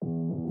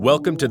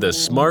Welcome to the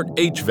Smart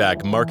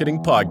HVAC Marketing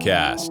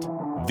Podcast,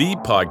 the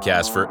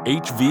podcast for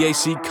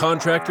HVAC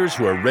contractors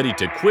who are ready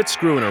to quit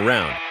screwing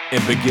around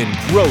and begin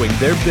growing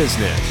their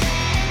business.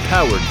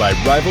 Powered by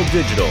Rival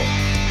Digital.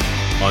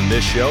 On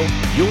this show,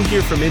 you'll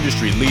hear from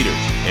industry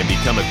leaders and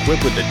become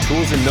equipped with the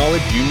tools and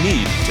knowledge you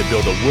need to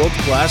build a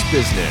world-class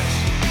business.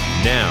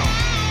 Now,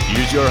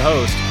 here's your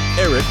host,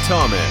 Eric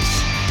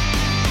Thomas.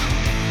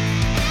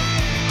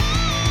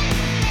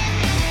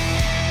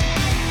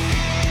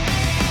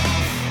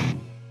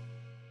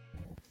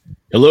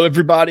 Hello,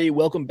 everybody.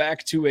 Welcome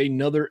back to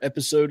another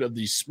episode of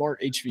the Smart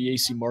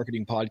HVAC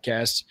Marketing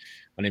Podcast.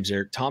 My name is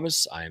Eric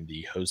Thomas. I am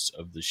the host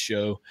of the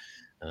show.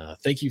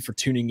 Thank you for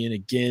tuning in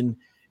again.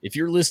 If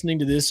you're listening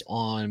to this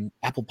on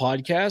Apple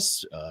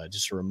Podcasts,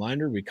 just a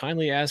reminder, we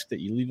kindly ask that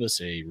you leave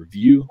us a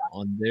review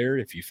on there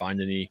if you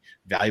find any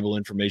valuable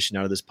information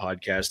out of this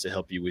podcast to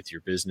help you with your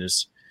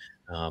business.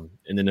 And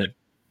then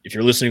if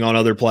you're listening on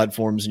other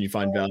platforms and you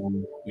find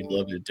value, we'd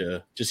love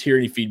to just hear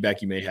any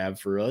feedback you may have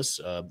for us.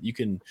 You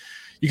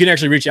can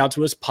actually reach out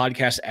to us,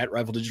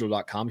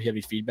 podcast@rivaldigital.com, if you have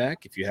any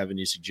feedback, if you have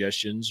any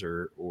suggestions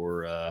or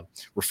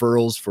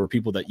referrals for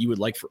people that you would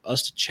like for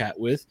us to chat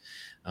with.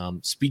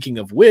 Speaking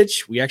of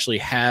which, we actually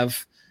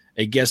have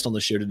a guest on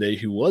the show today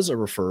who was a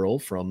referral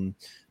from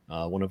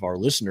one of our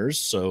listeners.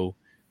 So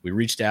we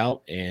reached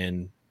out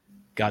and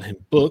got him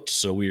booked.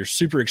 So we are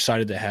super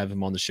excited to have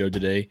him on the show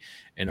today.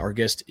 And our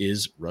guest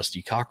is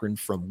Rusty Cochran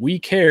from We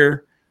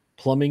Care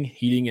Plumbing,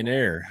 Heating, and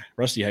Air.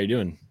 Rusty, how you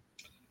doing?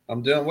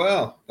 I'm doing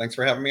well. Thanks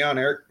for having me on,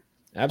 Eric.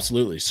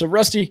 Absolutely. So,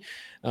 Rusty,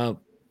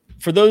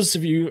 for those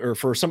of you, or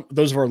for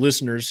those of our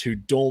listeners who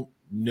don't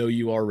know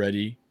you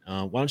already,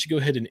 why don't you go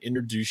ahead and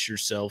introduce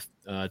yourself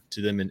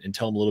to them and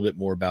tell them a little bit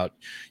more about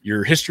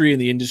your history in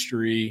the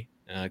industry,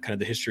 kind of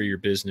the history of your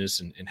business,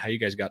 and how you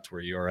guys got to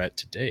where you are at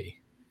today.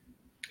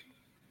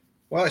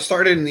 Well, I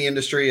started in the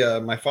industry.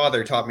 My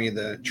father taught me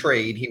the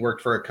trade. He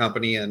worked for a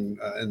company, and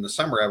in the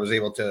summer, I was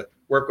able to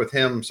work with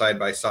him side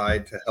by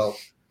side to help,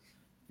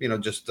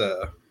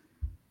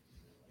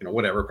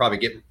 whatever, probably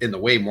get in the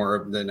way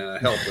more than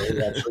help,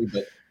 really, actually.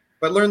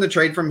 But learned the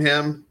trade from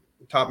him,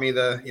 taught me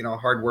the,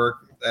 hard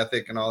work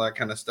ethic and all that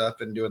kind of stuff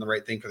and doing the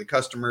right thing for the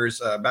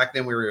customers. Back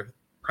then, we were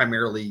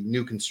primarily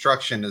new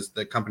construction as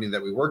the company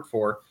that we worked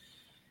for,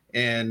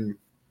 and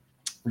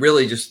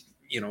really just,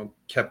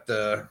 kept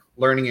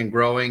learning and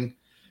growing.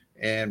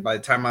 And by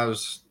the time I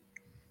was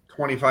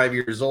 25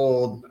 years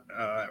old,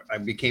 I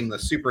became the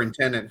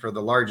superintendent for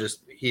the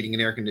largest heating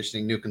and air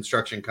conditioning new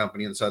construction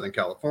company in Southern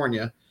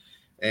California.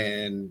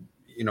 And,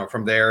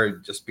 from there,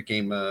 it just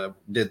became,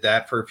 did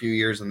that for a few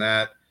years, and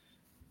that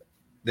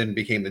then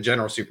became the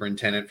general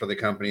superintendent for the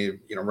company,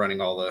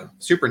 running all the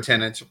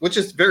superintendents, which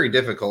is very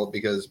difficult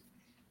because,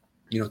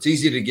 it's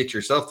easy to get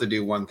yourself to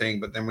do one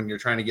thing, but then when you're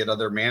trying to get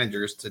other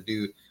managers to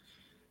do,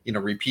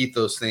 repeat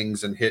those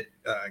things and hit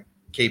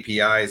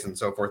KPIs and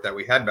so forth that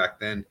we had back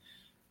then,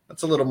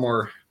 that's a little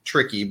more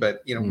tricky.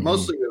 But,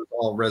 mostly it was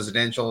all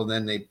residential. And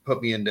then they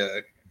put me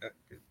into,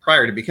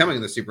 prior to becoming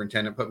the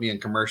superintendent, put me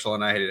in commercial,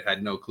 and I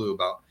had no clue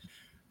about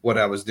what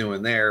I was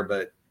doing there.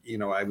 But,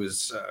 I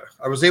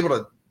was able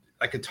to,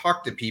 I could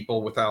talk to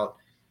people without,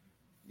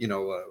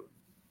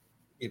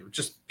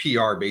 just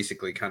PR,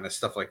 basically, kind of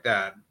stuff like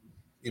that.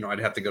 I'd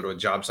have to go to a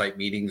job site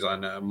meetings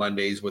on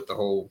Mondays with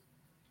all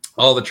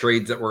the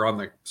trades that were on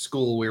the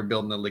school. We were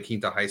building the La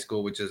Quinta High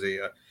School, which is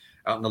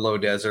out in the low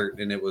desert.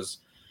 And it was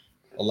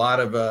a lot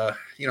of,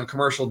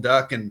 commercial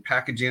duct and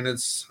package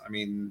units. I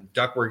mean,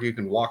 duct work you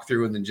can walk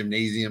through in the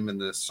gymnasium and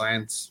the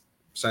science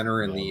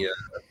center and the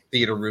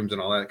theater rooms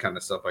and all that kind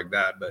of stuff like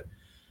that. But,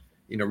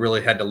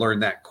 really had to learn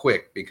that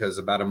quick because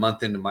about a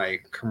month into my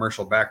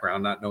commercial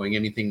background, not knowing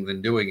anything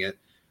than doing it,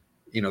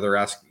 they're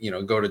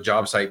asking, go to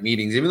job site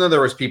meetings, even though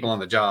there was people on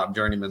the job,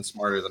 journeymen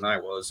smarter than I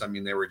was. I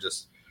mean, they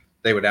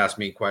would ask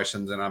me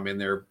questions, and I'm in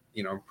there,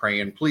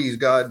 praying, please,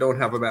 God, don't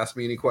have them ask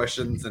me any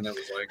questions. And it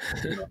was like,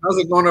 how's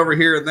it going over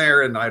here and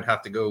there? And I'd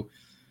have to go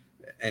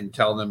and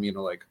tell them,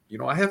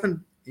 I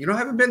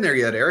haven't been there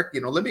yet, Eric.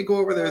 Let me go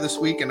over there this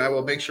week, and I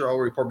will make sure I'll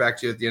report back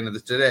to you at the end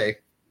of today.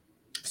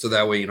 So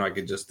that way, I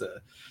could just,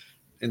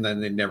 and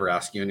then they'd never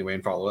ask you anyway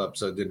and follow up.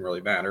 So it didn't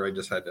really matter. I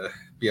just had to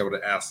be able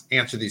to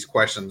answer these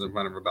questions in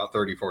front of about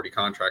 30, 40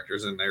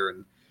 contractors in there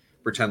and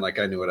pretend like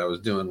I knew what I was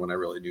doing when I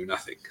really knew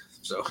nothing.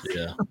 So,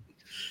 yeah.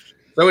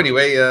 So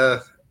anyway,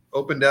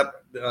 opened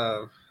up,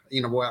 while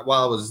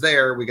I was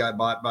there, we got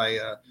bought by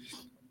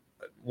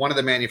one of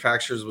the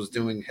manufacturers was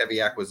doing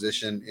heavy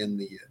acquisition in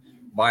the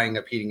buying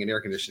up heating and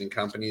air conditioning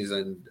companies.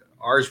 And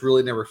ours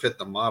really never fit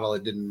the model.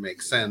 It didn't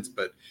make sense,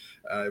 but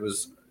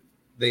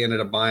they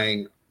ended up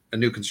buying a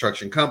new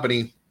construction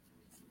company,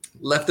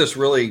 left us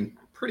really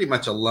pretty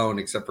much alone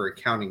except for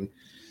accounting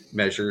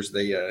measures.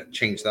 They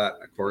changed that,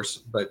 of course.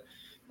 But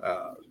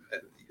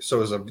so it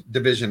was a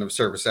division of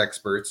Service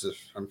Experts, if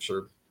I'm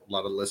sure a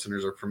lot of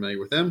listeners are familiar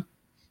with them.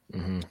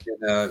 Mm-hmm.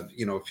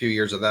 And, a few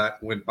years of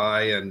that went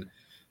by, and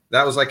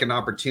that was like an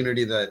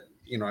opportunity that,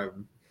 I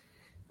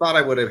thought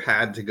I would have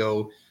had to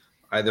go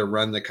either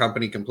run the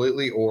company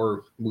completely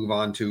or move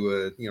on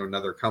to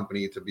another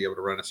company to be able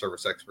to run a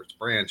service experts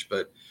branch.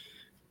 But,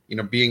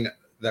 being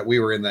that we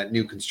were in that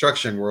new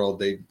construction world,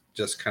 they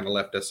just kind of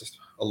left us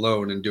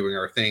alone and doing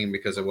our thing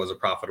because it was a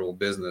profitable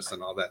business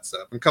and all that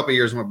stuff. And a couple of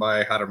years went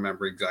by. I don't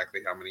remember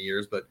exactly how many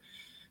years, but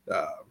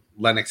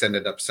Lennox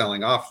ended up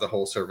selling off the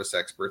whole service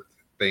expert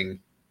thing.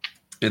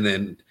 And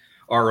then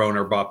our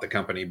owner bought the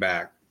company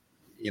back,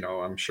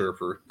 I'm sure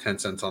for 10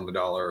 cents on the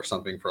dollar or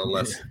something for a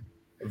less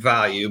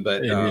value.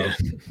 But,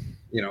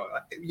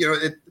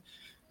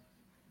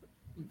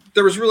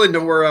 there was really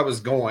nowhere I was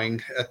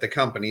going at the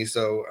company.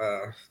 So,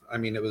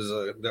 it was,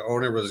 the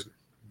owner was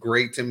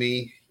great to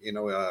me.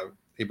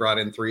 He brought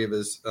in 3 of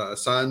his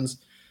sons.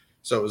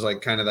 So it was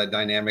like kind of that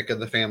dynamic of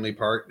the family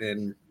part.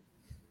 And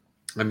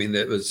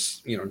it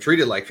was,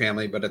 treated like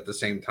family, but at the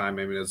same time,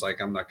 it was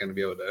like, I'm not going to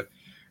be able to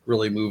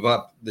really move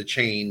up the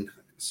chain.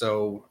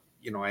 So,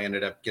 I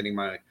ended up getting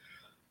my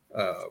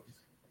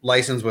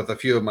license with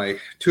two of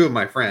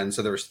my friends.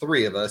 So there was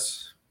 3 of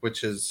us,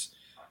 which is,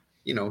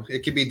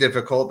 it can be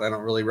difficult. I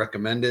don't really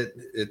recommend it.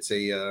 It's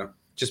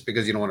just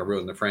because you don't want to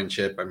ruin the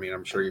friendship.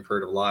 I'm sure you've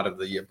heard a lot of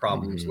the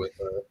problems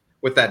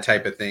with that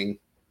type of thing.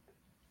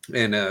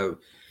 And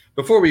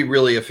before we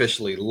really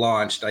officially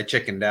launched, I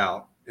chickened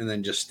out and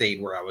then just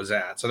stayed where I was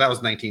at. So that was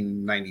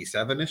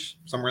 1997-ish,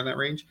 somewhere in that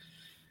range,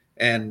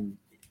 and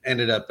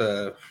ended up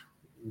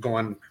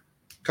going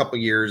a couple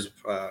years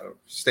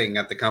staying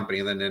at the company,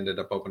 and then ended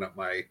up opening up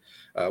my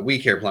We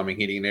Care Plumbing,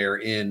 Heating, and Air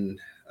in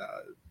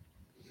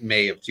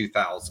May of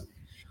 2000.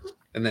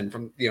 And then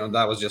from,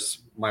 that was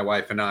just my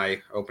wife and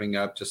I opening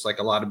up, just like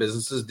a lot of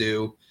businesses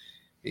do,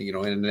 in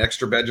an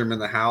extra bedroom in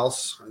the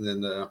house. And then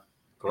the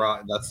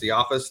garage, that's the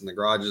office, and the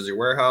garage is your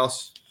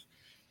warehouse,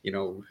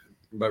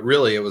 but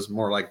really it was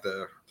more like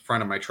the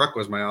front of my truck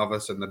was my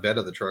office and the bed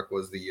of the truck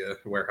was the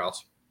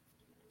warehouse.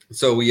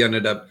 So we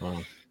ended up,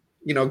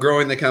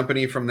 growing the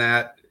company from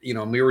that.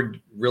 We were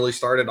really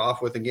started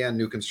off with, again,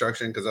 new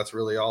construction, because that's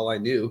really all I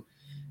knew,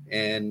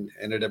 and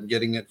ended up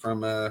getting it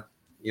from,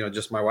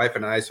 just my wife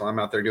and I. So I'm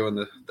out there doing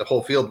the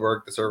whole field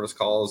work, the service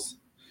calls,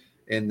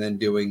 and then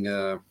doing,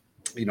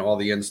 all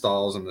the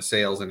installs and the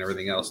sales and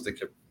everything else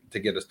to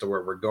get us to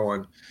where we're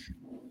going.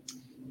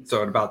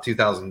 So in about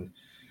 2000,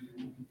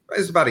 it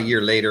was about a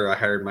year later, I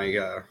hired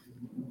my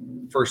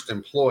first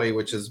employee,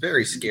 which is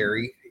very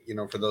scary.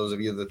 For those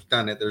of you that've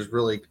done it, there's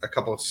really a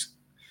couple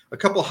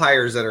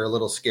hires that are a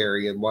little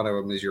scary. And one of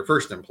them is your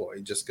first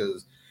employee, just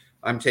because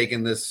I'm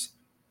taking this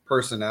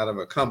person out of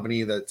a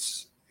company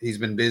he's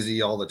been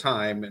busy all the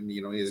time. And,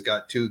 he's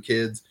got 2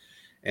 kids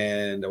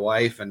and a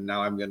wife. And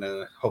now I'm going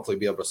to hopefully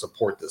be able to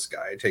support this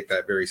guy. I take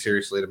that very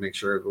seriously to make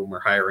sure when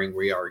we're hiring,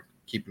 we are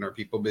keeping our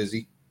people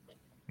busy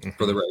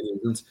for the right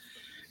reasons.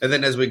 And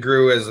then as we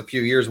grew, as a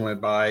few years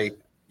went by,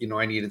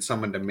 I needed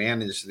someone to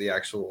manage the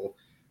actual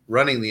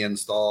running the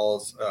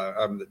installs,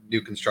 the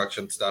new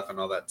construction stuff and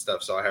all that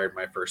stuff. So I hired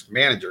my first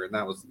manager, and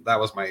that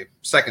was my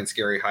second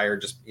scary hire.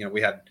 Just,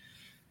 we had,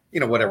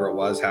 whatever it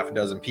was, half a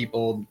dozen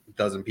people,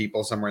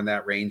 somewhere in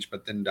that range.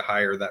 But then to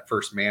hire that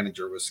first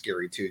manager was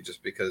scary too,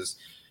 just because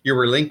you're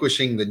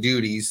relinquishing the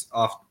duties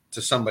off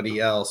to somebody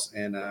else.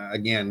 And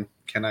again,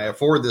 can I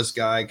afford this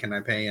guy? Can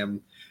I pay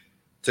him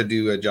to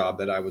do a job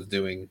that I was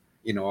doing,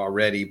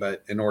 already?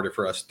 But in order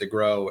for us to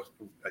grow,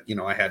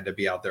 I had to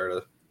be out there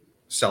to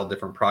sell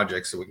different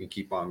projects so we can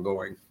keep on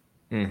going.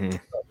 In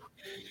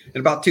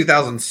about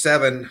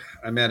 2007,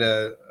 I met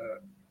a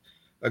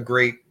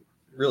great,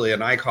 really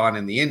an icon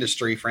in the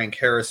industry. Frank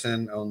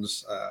Harrison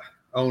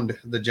owned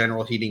the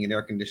General Heating and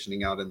Air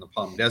Conditioning out in the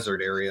Palm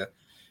Desert area.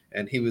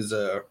 And he was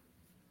an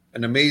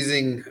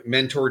amazing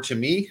mentor to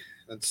me,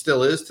 and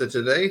still is to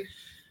today.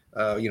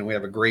 We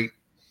have a great,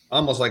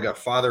 almost like a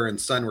father and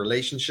son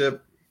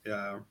relationship.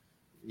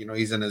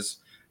 He's in his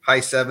high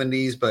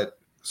 70s, but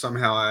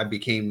somehow I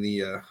became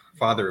the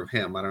father of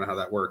him. I don't know how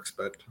that works,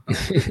 but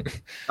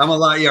I'm a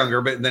lot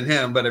younger than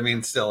him. But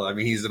still,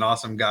 he's an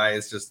awesome guy.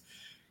 It's just,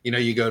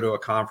 you go to a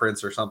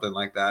conference or something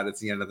like that. It's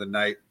the end of the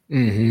night,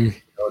 and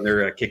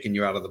they're kicking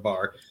you out of the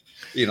bar,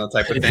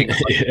 type of thing.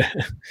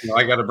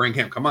 I got to bring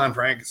him. Come on,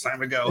 Frank, it's time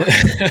to go.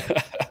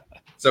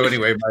 So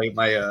anyway,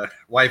 my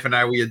wife and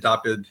I, we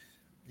adopted,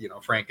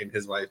 Frank and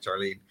his wife,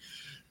 Charlene.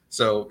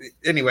 So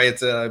anyway,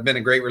 it's been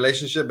a great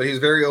relationship, but he's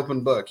a very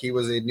open book. He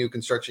was a new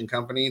construction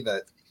company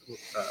that,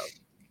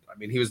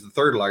 he was the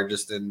 3rd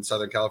largest in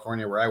Southern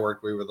California where I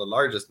worked. We were the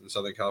largest in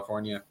Southern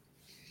California.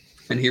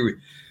 And he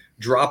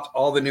dropped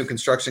all the new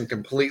construction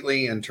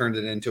completely and turned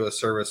it into a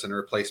service and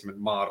replacement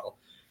model.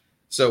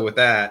 So with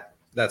that,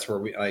 that's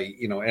where I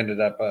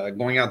ended up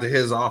going out to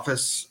his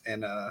office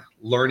and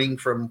learning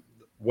from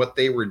what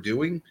they were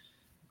doing.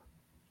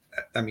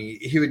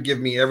 He would give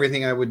me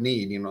everything I would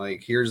need,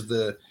 here's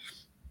the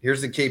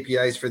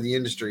KPIs for the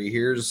industry.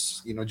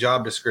 Here's,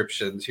 job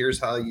descriptions. Here's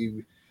how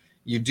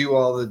you do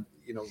all the,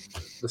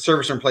 the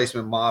service and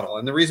replacement model.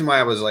 And the reason why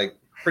I was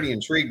pretty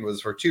intrigued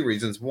was for 2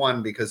 reasons.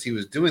 One, because he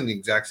was doing the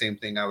exact same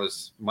thing.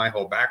 My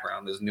whole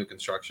background is new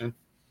construction.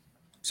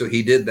 So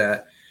he did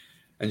that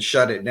and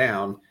shut it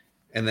down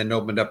and then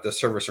opened up the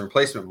service and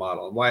replacement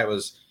model. And why it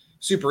was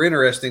super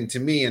interesting to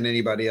me and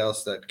anybody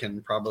else that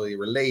can probably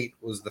relate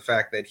was the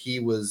fact that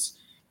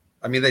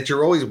that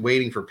you're always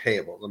waiting for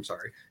payables. I'm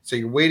sorry. So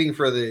you're waiting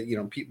for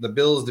the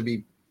bills to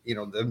be,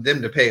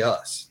 them to pay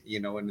us,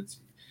 and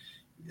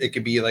it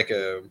could be like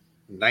a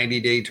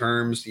 90-day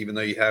terms, even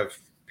though you have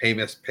pay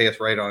us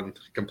right on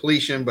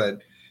completion,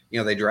 but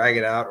they drag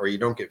it out or you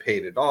don't get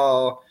paid at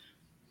all.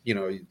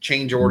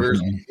 Change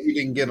orders, you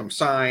didn't get them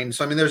signed.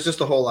 So, there's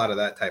just a whole lot of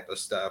that type of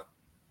stuff.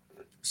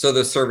 So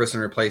the service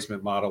and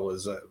replacement model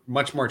is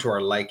much more to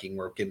our liking,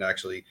 where we can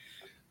actually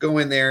go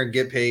in there,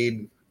 get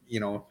paid,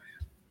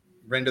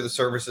 render the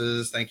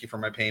services, thank you for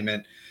my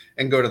payment,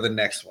 and go to the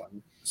next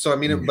one. So,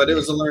 but it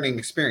was a learning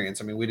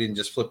experience. We didn't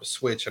just flip a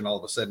switch and all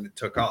of a sudden it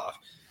took off.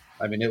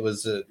 It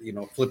was,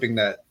 flipping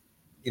that,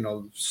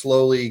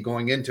 slowly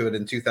going into it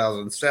in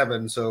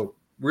 2007. So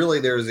really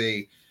there's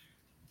a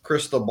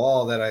crystal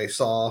ball that I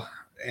saw,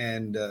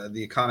 and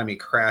the economy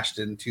crashed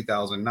in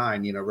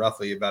 2009,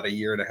 roughly about a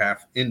year and a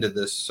half into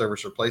this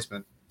service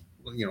replacement,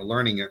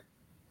 learning it.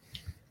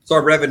 So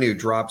our revenue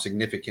dropped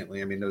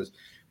significantly.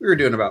 We were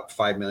doing about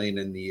 5 million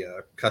in the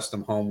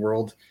custom home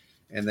world,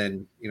 and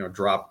then,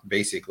 dropped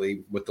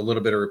basically with the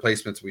little bit of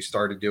replacements we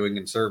started doing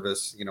in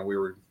service. We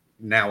were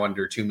now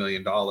under $2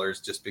 million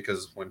just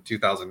because when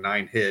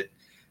 2009 hit,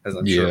 as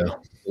I'm sure the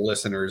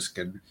listeners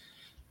can,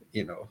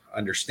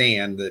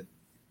 understand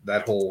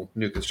that whole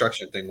new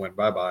construction thing went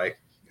bye-bye,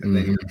 and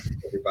then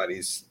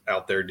everybody's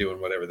out there doing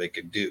whatever they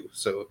could do.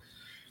 So,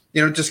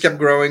 it just kept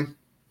growing.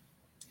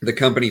 The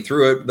company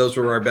through it, those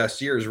were our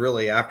best years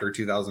really after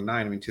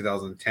 2009.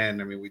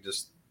 2010, we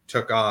just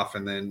took off,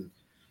 and then,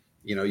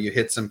 you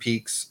hit some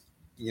peaks,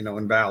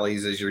 and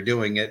valleys as you're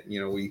doing it.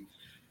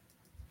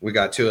 We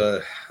got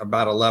to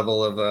about a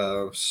level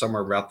of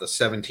somewhere about the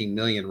 17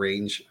 million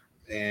range,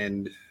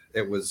 and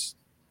it was,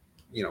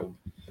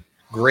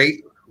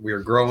 great. We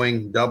were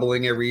growing,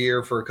 doubling every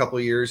year for a couple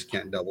of years.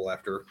 Can't double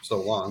after so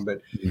long,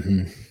 but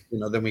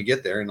then we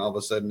get there, and all of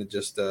a sudden it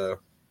just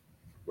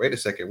wait a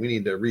second, we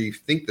need to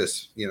rethink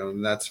this,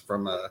 and that's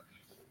from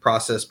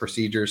process,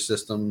 procedures,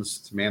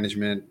 systems,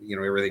 management,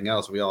 everything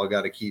else. We all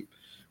got to keep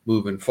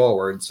moving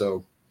forward.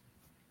 So,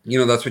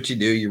 that's what you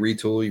do. You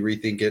retool, you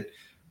rethink it,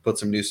 put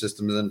some new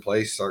systems in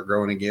place, start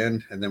growing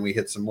again, and then we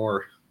hit some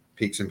more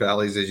peaks and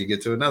valleys as you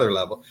get to another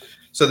level.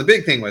 So the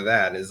big thing with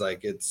that is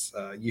it's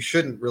you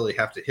shouldn't really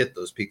have to hit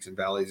those peaks and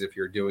valleys if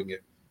you're doing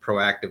it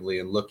proactively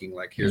and looking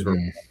like here's where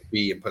we want to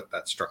be and put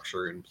that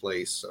structure in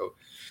place. So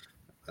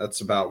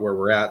that's about where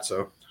we're at.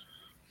 So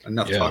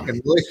enough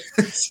talking. Really.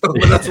 So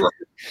that's where,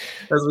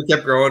 as we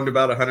kept growing to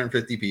about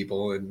 150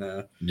 people and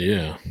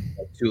 2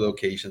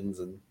 locations,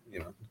 and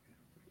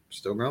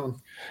still growing.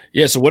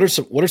 Yeah. So what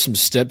are some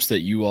steps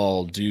that you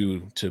all do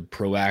to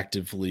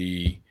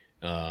proactively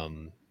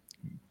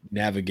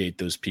navigate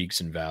those peaks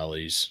and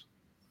valleys?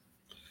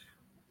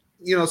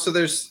 So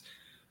there's,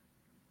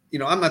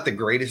 I'm not the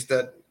greatest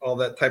at all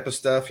that type of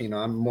stuff.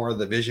 I'm more of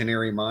the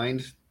visionary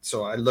mind.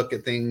 So I look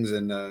at things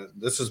and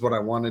this is what I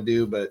want to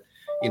do, but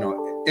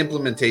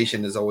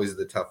implementation is always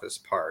the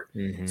toughest part.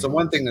 So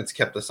one thing that's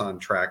kept us on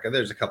track, and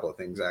there's a couple of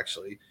things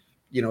actually,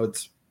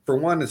 it's, for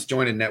one, it's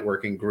join a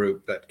networking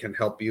group that can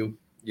help you,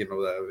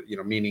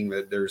 meaning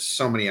that there's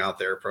so many out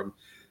there from,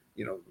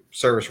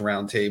 Service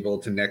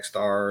Roundtable to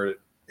Nexstar,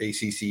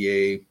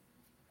 ACCA,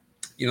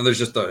 there's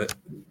just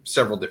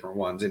several different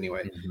ones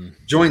anyway.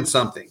 Join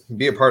something,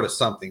 be a part of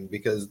something,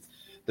 because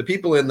the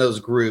people in those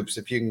groups,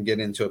 if you can get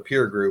into a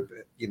peer group,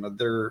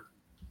 they're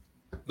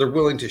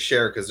willing to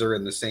share because they're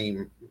in the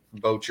same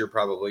boat you're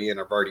probably in,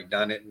 have already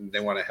done it, and they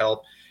want to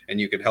help, and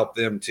you can help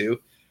them too.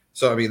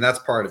 So, that's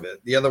part of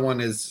it. The other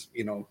one is,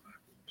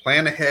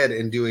 plan ahead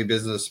and do a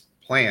business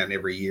plan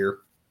every year.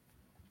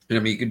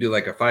 You could do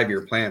like a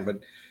 5-year plan, but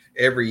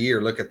every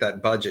year look at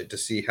that budget to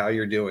see how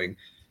you're doing,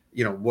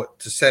 what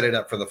to set it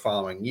up for the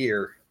following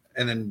year.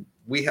 And then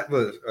we have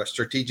a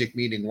strategic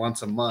meeting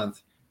once a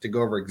month to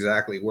go over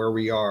exactly where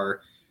we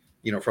are,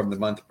 from the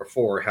month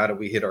before. How did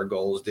we hit our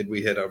goals? Did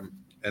we hit them?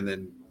 And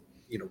then,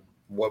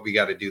 what we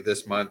got to do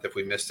this month if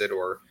we missed it,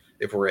 or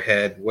if we're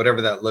ahead,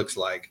 whatever that looks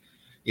like,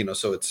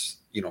 so it's,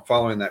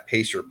 following that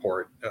pace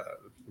report,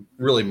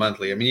 really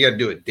monthly. You got to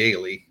do it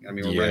daily.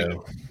 We're running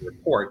a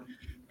report,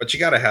 but you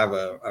got to have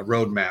a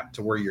roadmap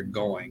to where you're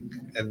going.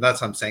 And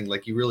that's what I'm saying.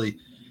 Like, you really,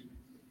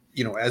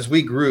 as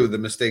we grew, the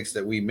mistakes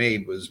that we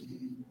made was,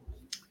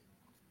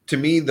 to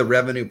me, the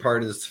revenue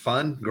part is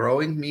fun,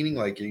 growing, meaning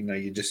like,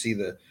 you just see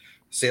the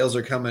sales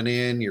are coming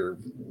in, your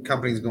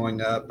company's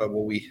going up, but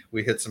we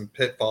hit some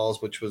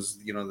pitfalls, which was,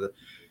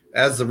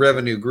 as the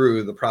revenue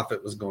grew, the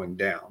profit was going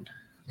down.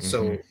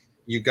 So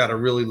you got to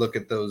really look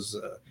at those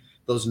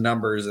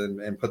numbers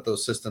and put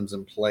those systems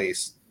in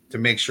place to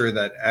make sure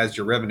that as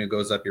your revenue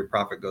goes up, your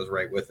profit goes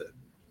right with it.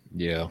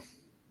 Yeah.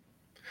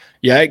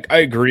 Yeah, I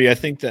agree. I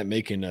think that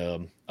making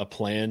a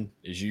plan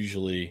is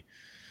usually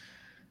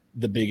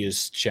the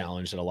biggest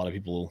challenge that a lot of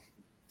people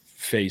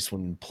face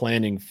when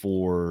planning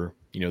for,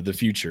 the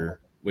future,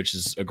 which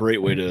is a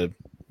great way to,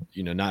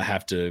 not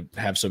have to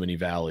have so many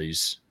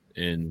valleys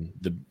in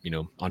the,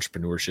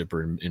 entrepreneurship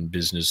or in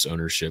business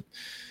ownership.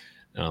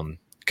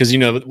 Because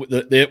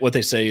Because, what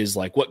they say is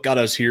like, what got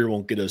us here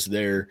won't get us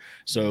there.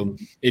 So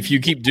if you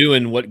keep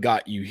doing what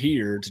got you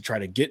here to try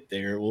to get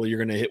there, well, you're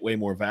going to hit way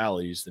more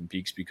valleys than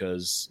peaks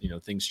because,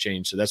 things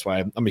change. So that's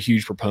why I'm a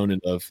huge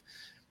proponent of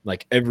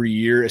like every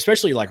year,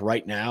 especially like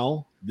right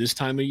now, this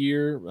time of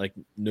year, like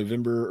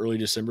November, early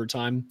December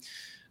time,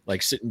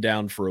 like sitting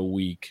down for a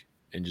week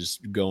and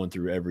just going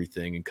through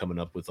everything and coming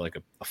up with like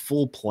a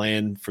full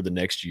plan for the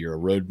next year, a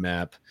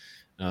roadmap.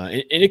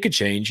 And it could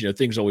change,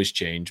 things always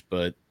change,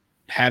 but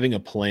having a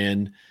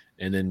plan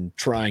and then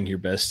trying your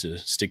best to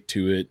stick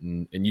to it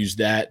and use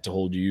that to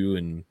hold you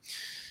and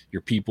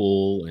your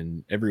people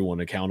and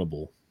everyone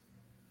accountable.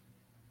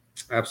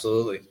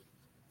 Absolutely.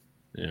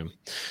 Yeah.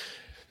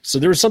 So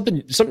there was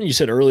something you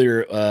said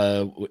earlier,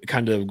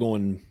 kind of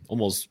going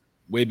almost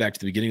way back to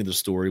the beginning of the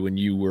story when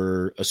you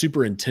were a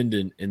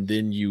superintendent and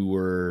then you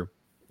were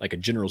like a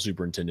general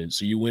superintendent.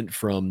 So you went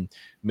from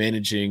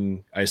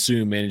managing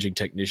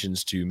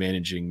technicians to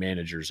managing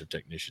managers of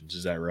technicians.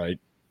 Is that right?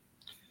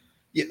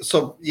 Yeah.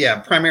 So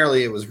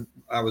primarily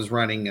I was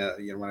running,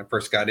 when I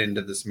first got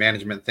into this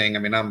management thing. I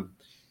mean, I'm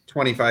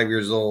 25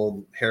 years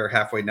old, hair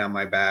halfway down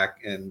my back.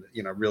 And,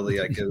 really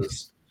like it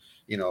was,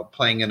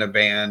 playing in a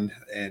band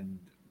and,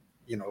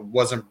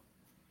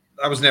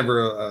 I was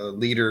never a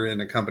leader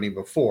in a company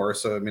before.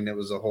 So, I mean, it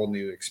was a whole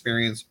new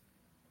experience.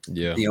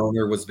 Yeah. The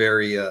owner was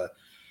very,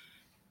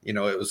 he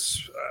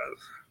was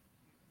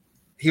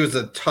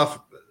a tough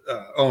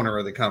owner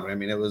of the company. I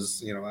mean, it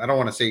was, I don't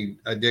want to say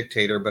a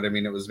dictator, but I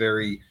mean, it was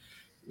very,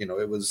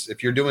 it was,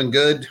 if you're doing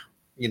good,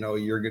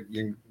 you're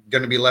going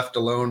to be left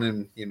alone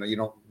and, you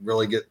don't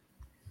really get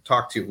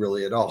talked to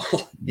really at all,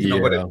 but if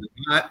you're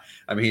not,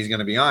 I mean, he's going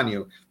to be on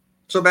you.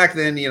 So back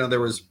then, there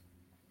was,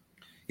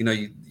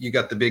 you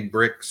got the big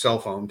brick cell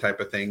phone type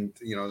of thing,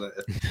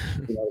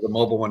 the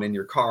mobile one in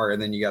your car,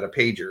 and then you got a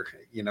pager,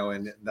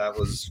 and that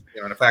was,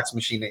 and a fax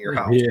machine at your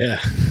house. Yeah.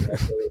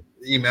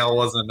 Email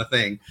wasn't a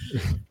thing.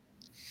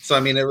 So,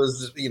 I mean, it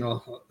was,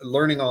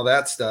 learning all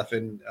that stuff.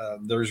 And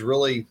there's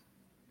really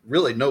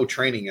no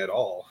training at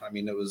all. I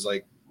mean, it was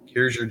like,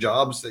 here's your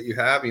jobs that you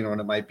have,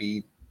 and it might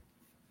be,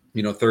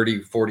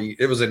 30, 40,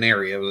 it was an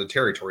area, it was a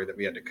territory that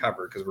we had to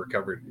cover because we're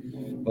covered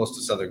most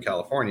of Southern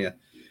California.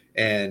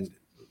 And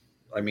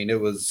I mean,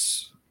 it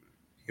was,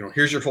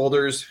 here's your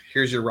folders,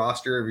 here's your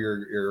roster of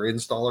your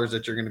installers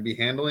that you're going to be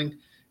handling,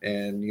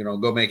 and,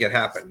 go make it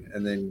happen.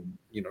 And then,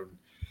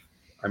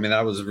 I mean,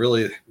 that was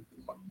really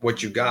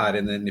what you got.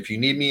 And then if you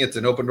need me, it's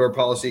an open door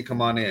policy.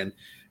 Come on in.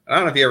 I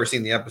don't know if you ever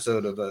seen the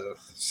episode of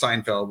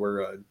Seinfeld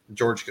where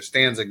George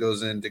Costanza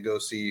goes in to go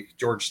see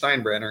George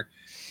Steinbrenner.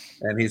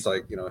 And he's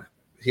like,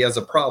 he has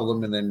a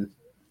problem. And then,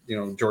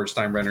 George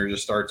Steinbrenner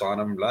just starts on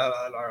him, blah,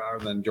 blah, blah,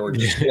 and then George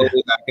is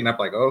slowly backing up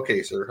like,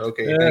 okay, sir,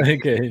 okay.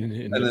 Okay.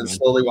 And then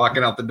slowly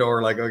walking out the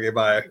door like, okay,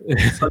 bye.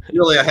 So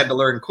really, I had to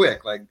learn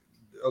quick. Like,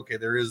 okay,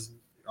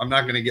 I'm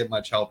not going to get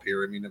much help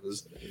here. I mean, it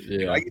was,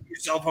 I get your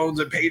cell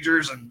phones and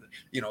pagers and,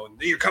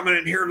 you're coming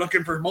in here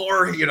looking for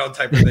more,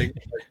 type of thing.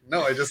 Like,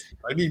 no,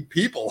 I need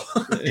people.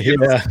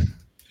 Yeah.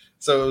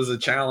 So it was a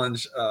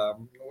challenge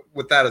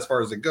with that as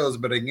far as it goes.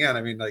 But again,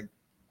 I mean, like,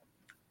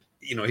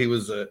 he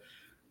was a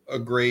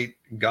great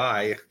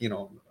guy,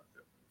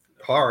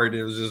 hard.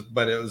 It was just,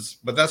 but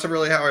that's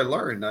really how I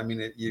learned. I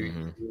mean,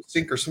 you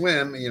sink or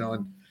swim,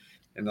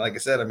 and like I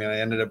said, I mean, I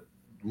ended up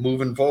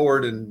moving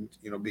forward and,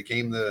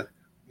 became the,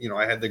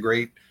 I had the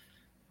great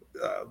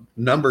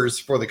numbers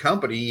for the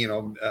company,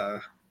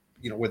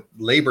 with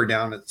labor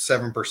down at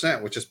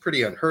 7%, which is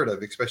pretty unheard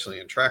of, especially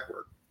in track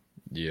work.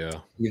 Yeah.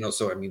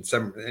 So, I mean,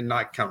 and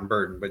not counting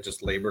burden, but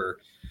just labor.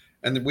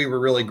 And we were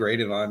really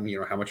graded on,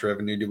 how much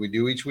revenue did we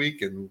do each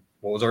week and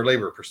what was our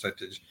labor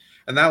percentage.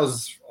 And that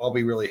was all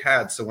we really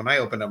had. So when I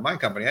opened up my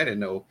company, I didn't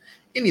know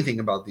anything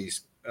about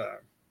these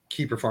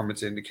key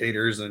performance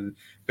indicators and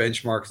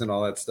benchmarks and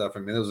all that stuff. I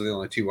mean, those were the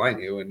only two I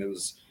knew. And it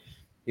was,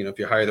 if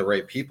you hire the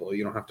right people,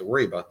 you don't have to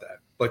worry about that.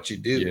 But you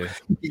do.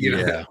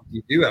 Yeah.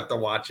 You do have to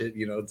watch it,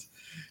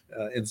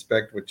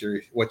 inspect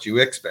what you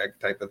expect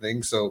type of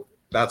thing. So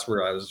that's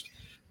where I was,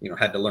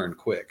 had to learn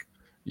quick.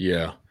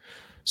 Yeah.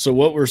 So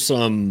what were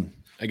some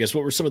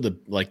of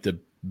the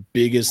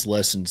biggest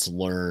lessons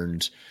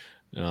learned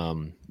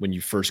when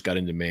you first got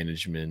into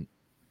management,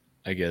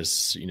 I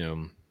guess,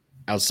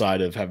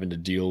 outside of having to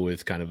deal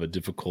with kind of a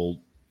difficult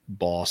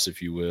boss,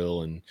 if you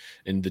will,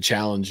 and the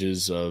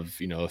challenges of,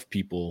 of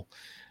people,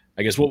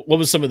 I guess, what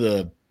was some of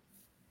the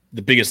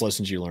biggest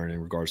lessons you learned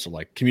in regards to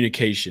like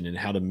communication and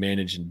how to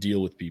manage and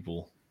deal with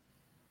people?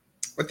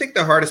 I think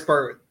the hardest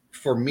part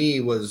for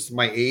me was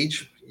my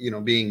age,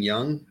 being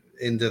young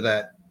into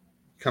that,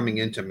 coming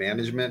into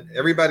management.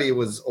 Everybody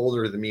was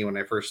older than me when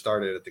I first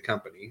started at the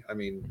company. I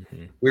mean,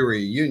 we were a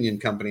union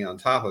company on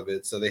top of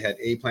it. So they had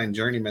A-plan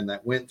journeymen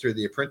that went through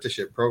the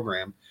apprenticeship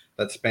program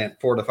that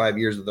spent 4 to 5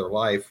 years of their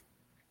life,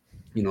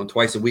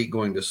 twice a week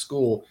going to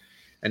school.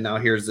 And now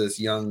here's this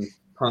young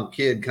punk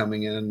kid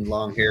coming in,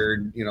 long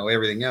haired,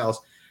 everything else,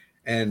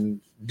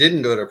 and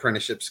didn't go to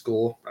apprenticeship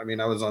school. I mean,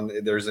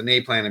 there's an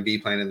A-plan and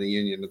B-plan in the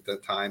union at the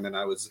time. And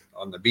I was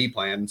on the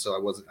B-plan.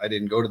 So I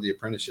didn't go to the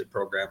apprenticeship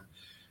program.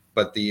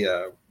 But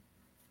the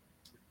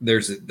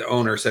the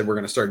owner said, we're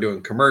going to start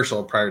doing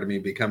commercial prior to me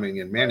becoming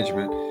in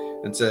management,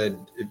 and said,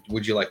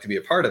 would you like to be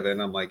a part of it?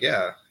 And I'm like,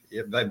 yeah,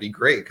 that'd be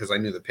great. Cause I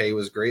knew the pay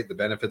was great. The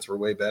benefits were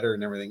way better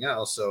and everything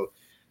else. So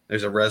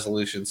there's a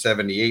resolution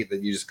 78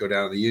 that you just go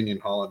down to the union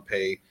hall and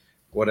pay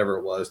whatever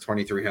it was,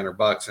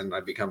 $2,300. And I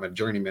become a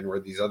journeyman where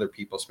these other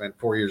people spent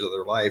 4 years of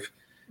their life.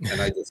 And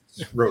I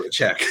just wrote a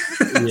check.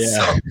 Yeah.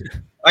 So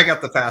I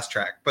got the fast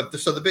track. But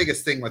so the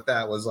biggest thing with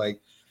that was like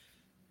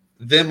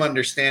them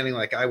understanding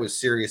like I was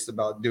serious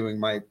about doing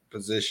my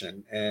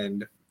position.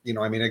 And, you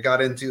know, I mean, I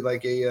got into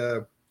like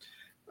a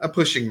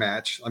pushing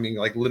match. I mean,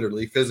 like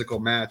literally physical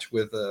match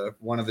with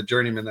one of the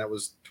journeymen that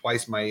was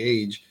twice my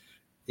age,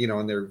 you know,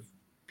 and they're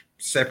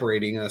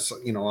separating us,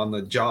 you know, on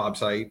the job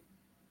site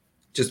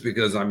just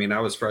because, I mean, I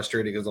was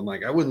frustrated because I'm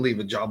like, I wouldn't leave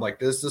a job like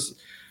this.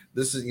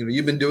 This is, you know,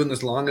 you've been doing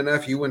this long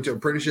enough. You went to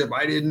apprenticeship.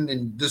 I didn't.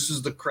 And this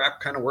is the crap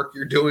kind of work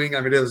you're doing.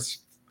 I mean, it was,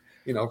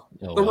 you know,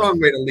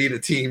 wrong way to lead a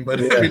team. But,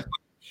 I mean,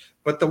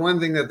 but the one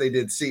thing that they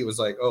did see was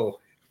like, oh,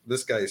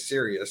 this guy is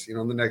serious, you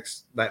know,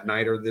 that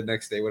night or the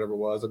next day, whatever it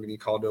was. I mean, he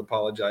called to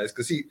apologize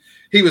because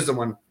he was the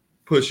one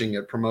pushing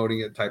it,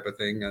 promoting it type of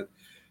thing,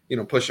 you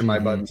know, pushing my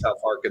buttons. How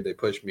far could they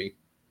push me?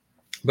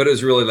 But it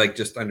was really like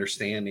just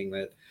understanding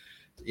that,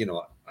 you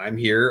know, I'm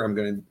here, I'm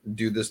going to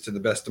do this to the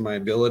best of my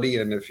ability.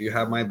 And if you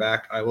have my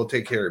back, I will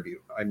take care of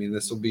you. I mean,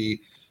 this will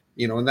be,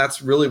 you know, and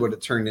that's really what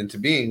it turned into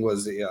being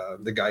was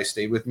the guy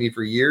stayed with me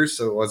for years.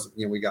 So it wasn't,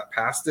 you know, we got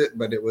past it,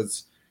 but it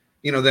was,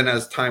 you know, then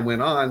as time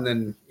went on,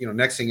 then, you know,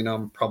 next thing you know,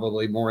 I'm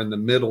probably more in the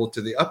middle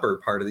to the upper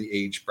part of the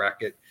age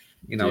bracket.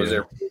 You know, I was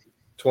there for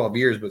 12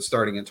 years, but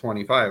starting at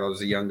 25, I was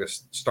the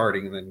youngest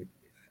starting. And then,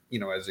 you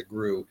know, as it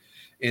grew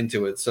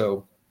into it.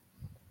 So,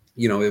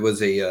 you know, it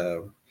was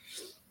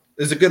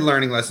a good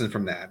learning lesson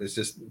from that. It's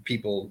just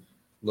people,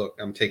 look,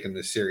 I'm taking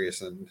this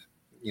serious and,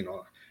 you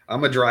know,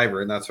 I'm a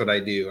driver and that's what I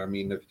do. I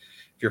mean, if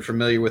you're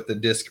familiar with the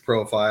disc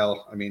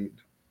profile, I mean,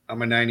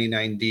 I'm a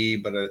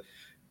 99D, but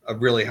a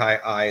really high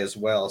I as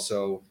well.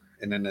 So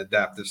in an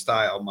adaptive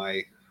style,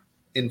 my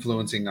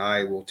influencing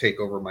I will take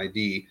over my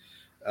D.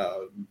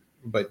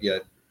 But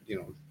yet, you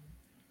know,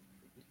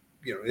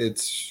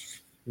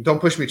 it's, don't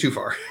push me too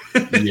far.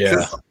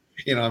 Yeah.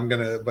 You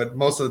know, but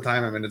most of the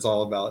time, I mean, it's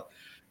all about,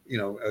 you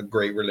know, a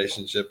great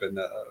relationship, and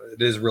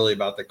it is really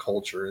about the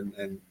culture.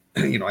 And,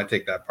 you know, I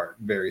take that part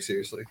very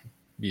seriously.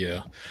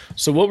 Yeah.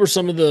 So what were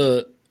some of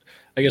the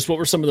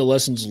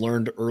lessons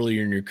learned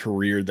earlier in your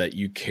career that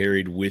you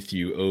carried with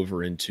you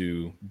over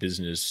into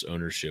business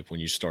ownership when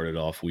you started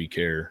off We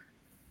Care?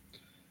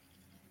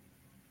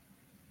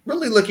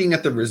 Really looking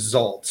at the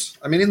results.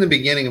 I mean, in the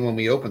beginning when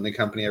we opened the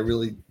company,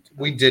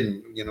 we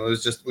didn't, you know, it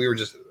was just,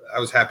 I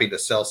was happy to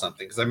sell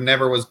something because I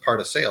never was part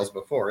of sales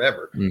before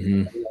ever.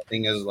 The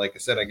thing is, like I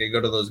said, I could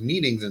go to those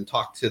meetings and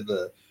talk to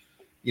the,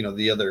 you know,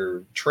 the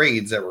other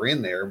trades that were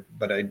in there,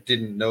 but I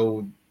didn't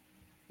know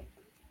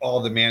all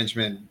the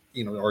management,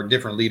 you know, or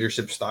different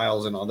leadership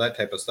styles and all that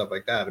type of stuff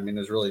like that. I mean, it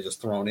was really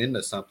just thrown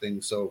into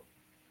something. So,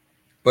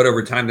 but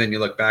over time, then you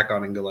look back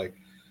on it and go like,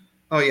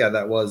 oh yeah,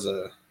 that was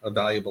a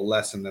valuable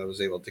lesson that I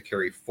was able to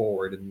carry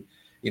forward. And,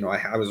 you know,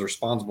 I was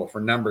responsible for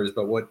numbers,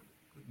 but what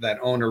that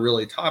owner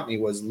really taught me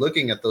was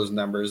looking at those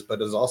numbers,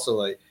 but is also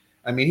like,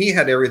 I mean, he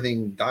had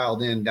everything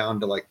dialed in down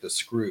to like the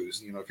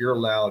screws. You know, if you're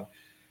allowed,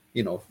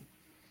 you know,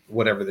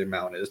 whatever the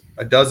amount is,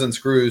 a dozen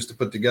screws to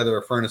put together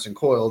a furnace and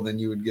coil, then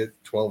you would get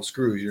 12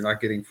 screws. You're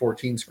not getting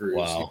 14 screws.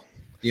 Wow.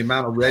 The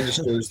amount of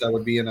registers that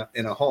would be in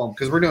a home,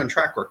 because we're doing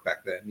track work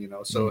back then, you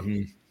know, so,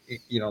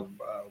 you know,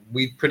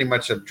 we pretty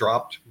much have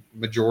dropped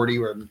majority.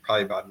 We're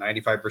probably about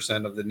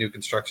 95% of the new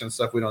construction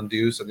stuff we don't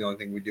do. So the only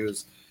thing we do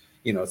is,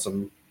 you know,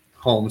 some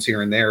homes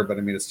here and there, but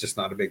I mean, it's just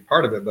not a big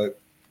part of it, but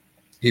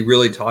he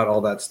really taught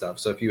all that stuff.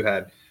 So if you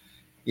had,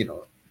 you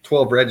know,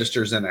 12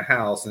 registers in a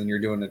house and you're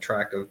doing a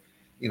track of,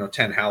 you know,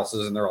 10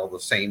 houses and they're all the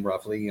same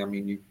roughly. I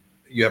mean,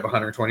 you have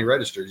 120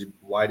 registers.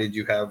 Why did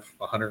you have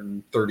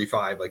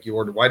 135? Like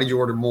why did you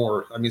order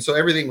more? I mean, so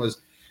everything was,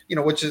 you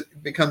know, which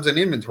becomes an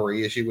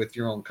inventory issue with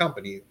your own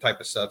company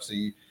type of stuff. So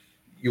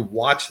you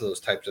watch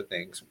those types of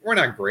things. We're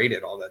not great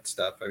at all that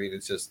stuff. I mean,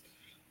 it's just,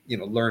 you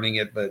know, learning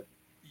it, but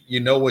you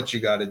know what you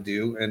got to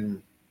do.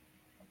 And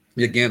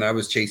again, I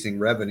was chasing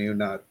revenue,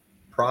 not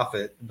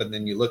profit. But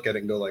then you look at it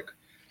and go like,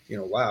 you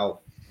know, wow,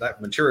 that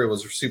material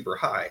was super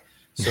high.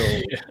 So,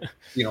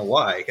 you know,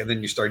 why? And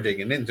then you start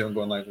digging into it and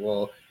going like,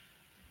 well,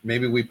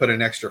 maybe we put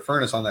an extra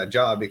furnace on that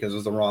job because it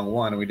was the wrong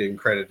one and we didn't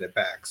credit it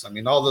back. So, I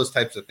mean, all those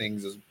types of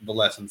things is the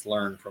lessons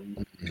learned from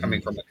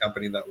coming from a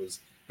company that was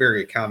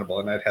very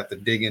accountable. And I'd have to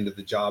dig into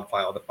the job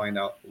file to find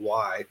out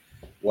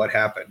what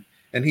happened.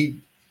 And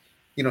he,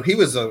 you know, he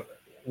was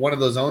one of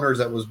those owners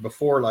that was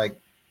before, like,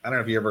 I don't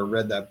know if you ever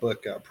read that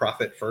book,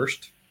 Profit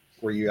First,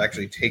 where you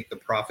actually take the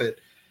profit.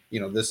 You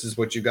know, this is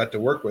what you got to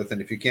work with.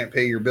 And if you can't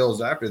pay your bills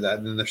after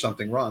that, then there's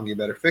something wrong. You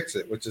better fix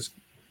it, which is,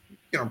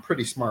 you know,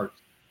 pretty smart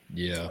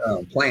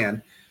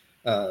plan.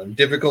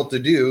 Difficult to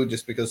do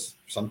just because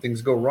some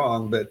things go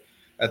wrong. But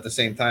at the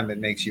same time, it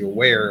makes you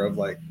aware of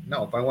like,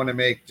 no, if I want to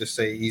make, just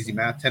say easy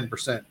math,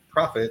 10%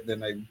 profit,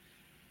 then I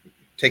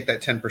take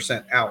that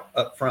 10% out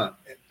up front.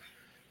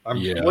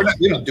 We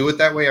don't do it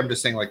that way. I'm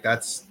just saying like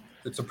it's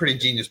a pretty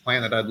genius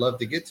plan that I'd love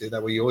to get to.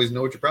 That way you always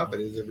know what your profit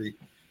is every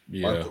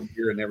month and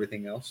year and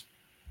everything else.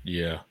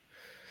 Yeah.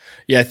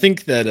 Yeah. I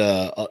think that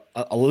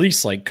at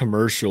least like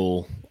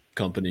commercial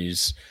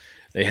companies,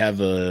 they have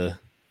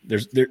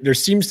there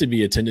seems to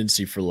be a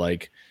tendency for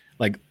like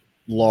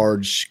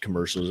large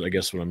commercials, I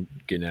guess what I'm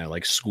getting at,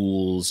 like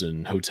schools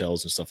and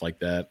hotels and stuff like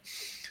that,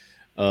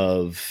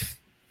 of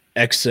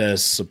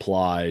excess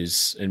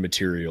supplies and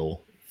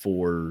material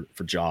for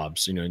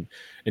jobs. You know, in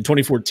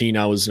 2014,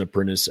 I was an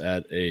apprentice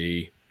at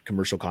a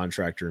commercial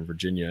contractor in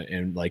Virginia,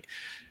 and like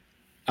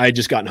I had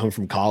just gotten home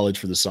from college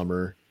for the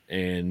summer,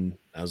 and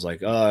I was like,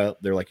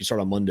 they're like, you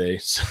start on Monday.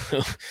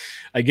 So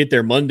I get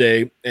there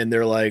Monday and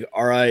they're like,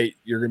 all right,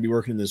 you're going to be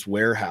working in this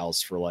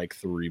warehouse for like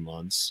 3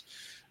 months.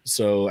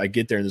 So I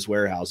get there and this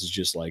warehouse is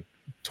just like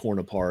torn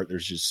apart.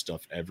 There's just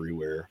stuff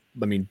everywhere.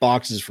 I mean,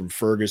 boxes from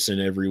Ferguson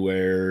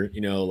everywhere,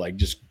 you know, like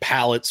just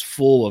pallets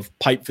full of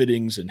pipe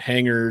fittings and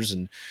hangers.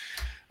 And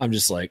I'm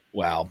just like,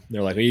 wow.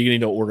 They're like, you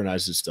need to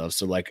organize this stuff.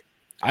 So like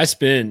I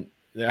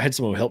had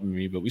someone helping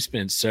me, but we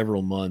spent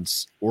several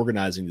months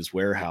organizing this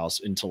warehouse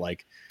into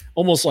like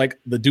almost like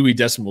the Dewey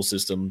Decimal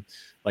System,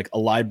 like a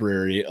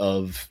library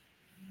of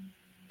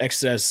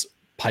excess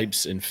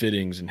pipes and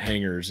fittings and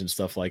hangers and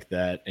stuff like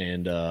that.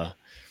 And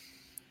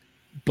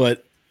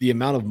but the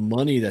amount of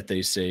money that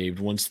they saved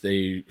once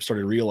they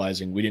started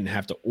realizing we didn't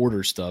have to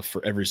order stuff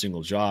for every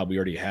single job, we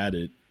already had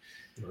it.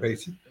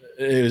 Crazy.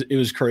 It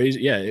was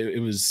crazy. Yeah, it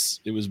was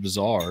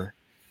bizarre.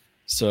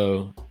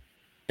 So,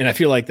 and I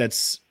feel like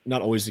that's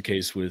not always the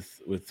case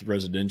with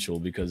residential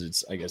because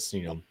it's, I guess,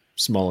 you know,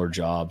 smaller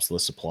jobs,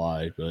 less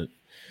supply, but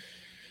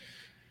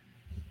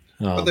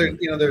there,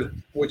 you know, there,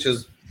 which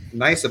is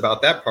nice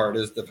about that part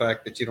is the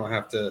fact that you don't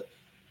have to,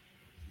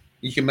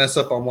 you can mess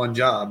up on one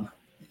job,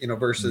 you know,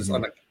 versus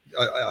on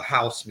a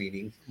house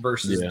meeting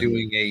versus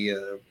doing a,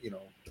 you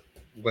know,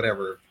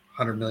 whatever,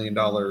 $100 million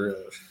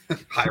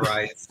high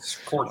rise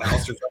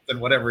courthouse or something,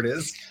 whatever it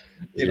is,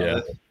 you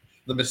know,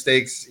 the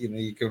mistakes, you know,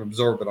 you can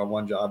absorb it on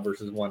one job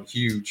versus one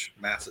huge,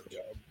 massive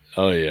job.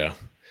 Oh yeah.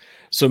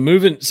 So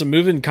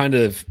moving kind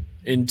of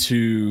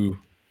into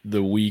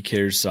the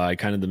WeCare side,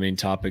 kind of the main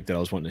topic that I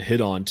was wanting to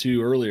hit on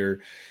too earlier,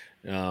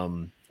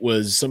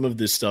 was some of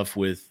this stuff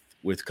with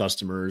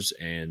customers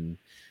and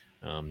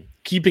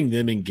keeping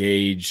them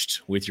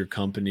engaged with your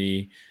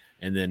company,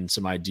 and then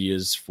some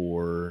ideas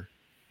for,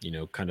 you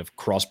know, kind of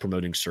cross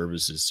promoting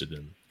services to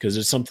them, because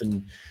it's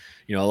something,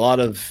 you know, a lot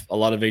of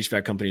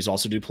HVAC companies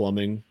also do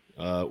plumbing,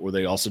 or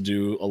they also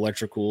do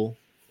electrical,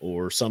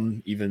 or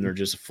some even they're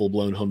just a full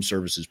blown home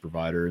services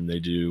provider and they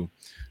do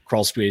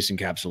crawl space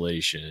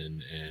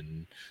encapsulation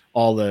and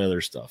all that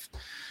other stuff.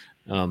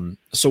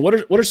 So what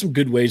are some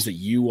good ways that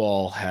you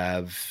all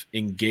have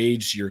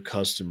engaged your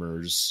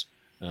customers?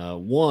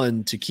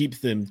 One, to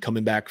keep them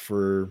coming back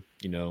for,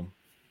 you know,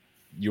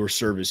 your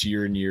service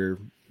year and year,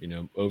 you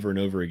know, over and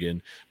over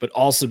again, but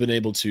also been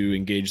able to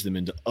engage them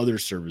into other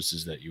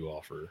services that you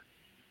offer.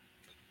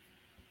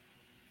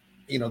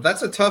 You know,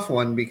 that's a tough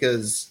one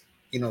because,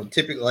 you know,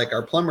 typically like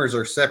our plumbers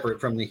are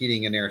separate from the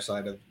heating and air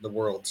side of the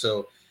world.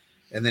 So,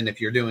 and then if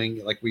you're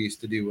doing, like we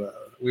used to do,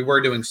 we were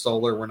doing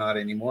solar, we're not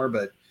anymore,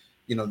 but,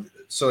 you know,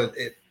 so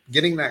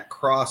getting that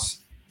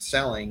cross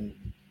selling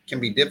can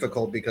be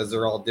difficult because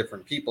they're all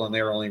different people and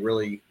they're only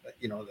really,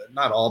 you know,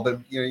 not all, but,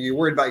 you know, you're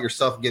worried about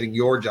yourself getting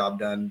your job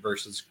done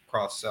versus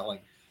cross selling.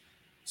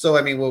 So,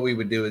 I mean, what we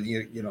would do is,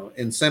 you know,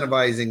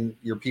 incentivizing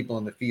your people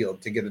in the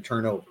field to get a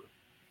turnover.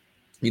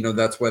 You know,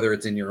 that's whether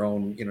it's in your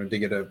own, you know, to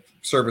get a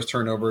service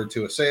turnover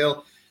to a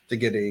sale, to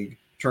get a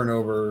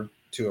turnover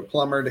to a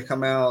plumber to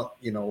come out,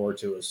 you know, or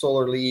to a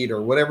solar lead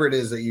or whatever it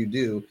is that you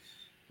do,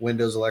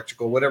 windows,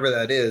 electrical, whatever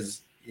that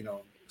is, you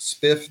know,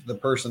 spiff the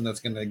person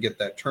that's going to get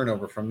that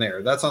turnover from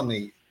there. That's on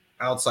the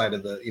outside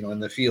of the, you know, in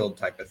the field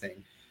type of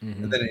thing.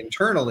 Mm-hmm. And then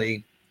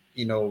internally,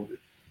 you know,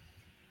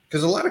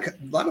 because a lot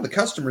of the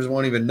customers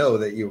won't even know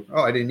that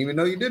I didn't even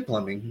know you did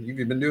plumbing.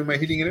 You've been doing my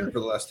heating and air for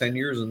the last 10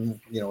 years. And,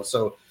 you know,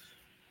 so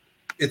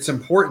it's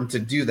important to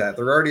do that.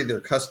 They're already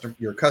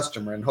your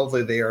customer, and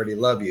hopefully they already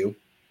love you.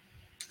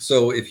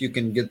 So if you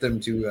can get them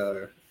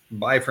to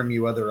buy from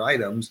you other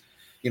items,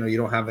 you know, you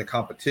don't have the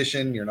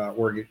competition. You're not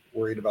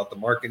worried about the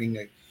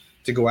marketing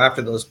to go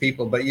after those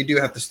people, but you do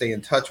have to stay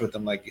in touch with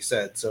them, like you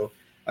said. So,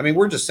 I mean,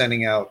 we're just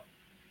sending out,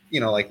 you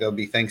know, like there'll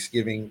be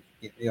Thanksgiving,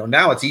 you know,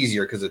 now it's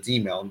easier because it's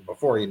email.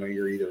 Before, you know,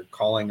 you're either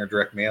calling or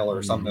direct mail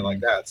or something like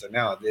that. So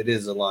now it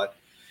is a lot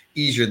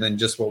easier than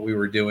just what we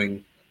were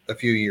doing a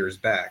few years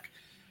back.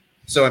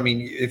 So, I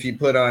mean, if you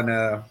put on,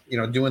 you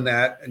know, doing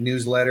that,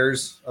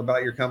 newsletters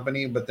about your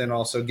company, but then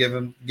also give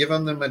them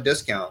a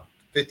discount,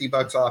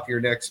 $50 off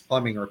your next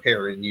plumbing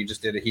repair, and you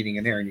just did a heating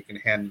and air, and you can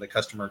hand the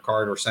customer a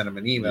card or send them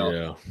an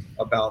email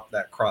about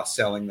that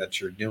cross-selling that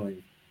you're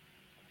doing.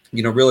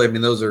 You know, really, I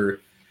mean, those are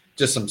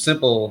just some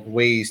simple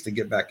ways to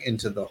get back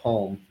into the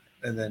home.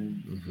 And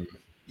then,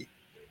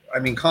 I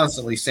mean,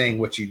 constantly saying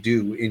what you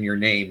do in your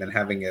name and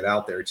having it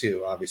out there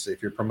too. Obviously,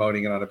 if you're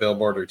promoting it on a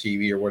billboard or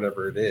TV or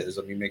whatever it is,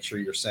 I mean, make sure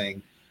you're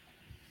saying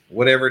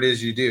whatever it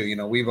is you do. You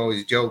know, we've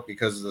always joked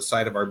because the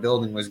side of our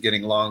building was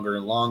getting longer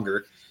and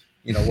longer,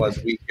 you know,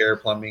 was weak air,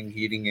 plumbing,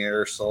 heating,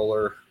 air,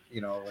 solar,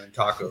 you know, and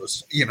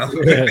tacos, you know,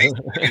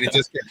 it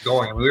just kept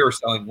going. I mean, we were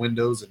selling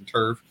windows and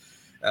turf.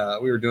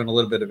 We were doing a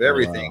little bit of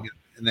everything,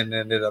 and then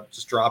ended up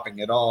just dropping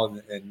it all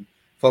and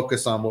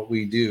focus on what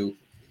we do,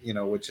 you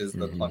know, which is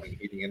the plumbing,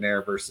 heating, and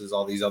air versus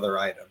all these other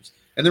items.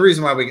 And the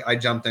reason why I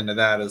jumped into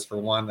that is, for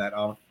one, that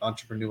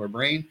entrepreneur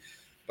brain,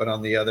 but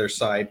on the other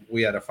side,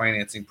 we had a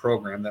financing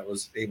program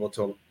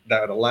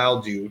that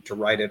allowed you to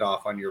write it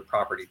off on your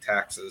property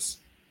taxes.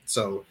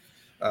 So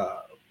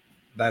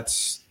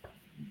that's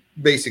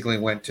basically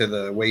went to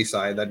the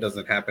wayside. That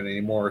doesn't happen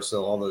anymore.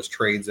 So all those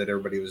trades that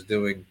everybody was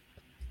doing,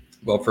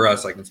 well, for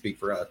us, I can speak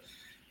for us,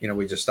 you know,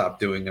 we just stopped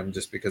doing them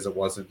just because it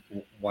wasn't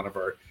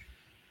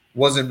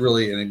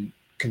really in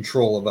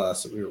control of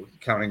us. We were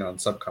counting on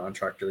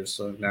subcontractors.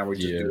 So now we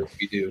just do what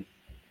we do.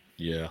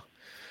 Yeah.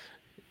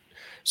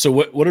 So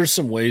what are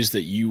some ways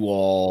that you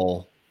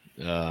all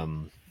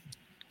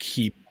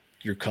keep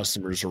your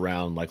customers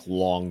around, like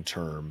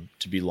long-term,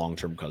 to be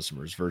long-term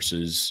customers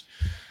versus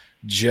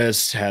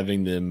just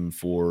having them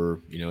for,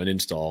 you know, an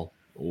install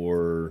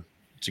or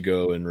to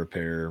go and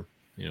repair,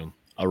 you know,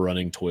 a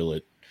running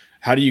toilet?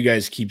 How do you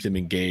guys keep them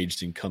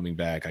engaged and coming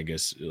back, I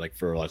guess, like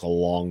for like a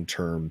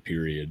long-term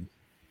period?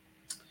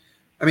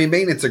 I mean,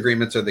 maintenance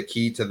agreements are the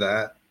key to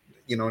that.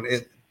 You know,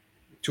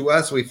 to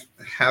us, we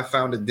have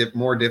found it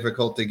more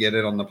difficult to get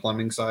it on the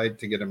plumbing side,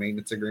 to get a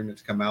maintenance agreement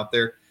to come out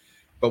there,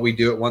 but we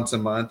do it once a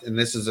month. And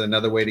this is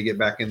another way to get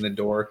back in the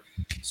door.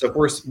 So of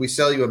course we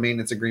sell you a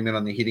maintenance agreement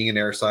on the heating and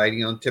air side.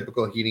 You know,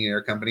 typical heating and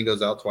air company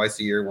goes out twice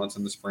a year, once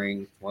in the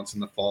spring, once in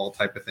the fall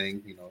type of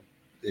thing, you know,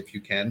 if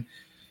you can.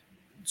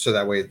 So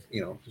that way,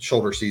 you know,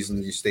 shoulder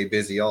season, you stay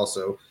busy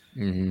also.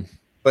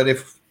 But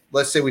if,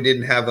 let's say we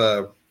didn't have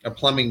a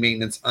plumbing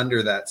maintenance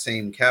under that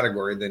same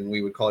category, then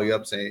we would call you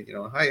up saying, you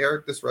know, hi,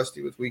 Eric, this is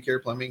Rusty with We Care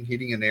Plumbing,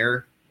 Heating and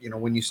Air. You know,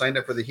 when you signed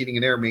up for the heating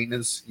and air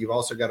maintenance, you've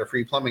also got a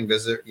free plumbing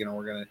visit. You know,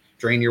 we're going to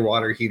drain your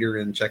water heater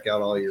and check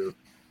out all your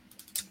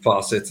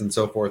faucets and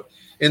so forth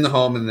in the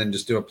home, and then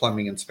just do a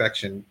plumbing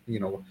inspection, you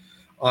know,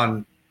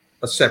 on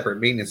a separate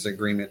maintenance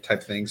agreement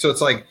type thing. So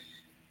it's like,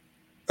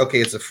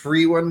 okay, it's a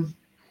free one,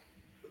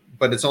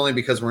 but it's only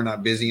because we're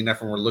not busy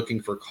enough and we're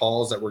looking for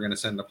calls that we're going to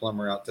send a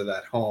plumber out to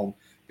that home.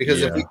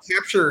 Because if we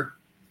capture,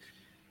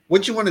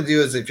 what you want to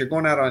do is, if you're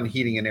going out on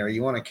heating and air,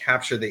 you want to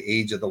capture the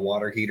age of the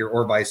water heater,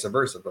 or vice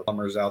versa. The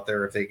plumbers out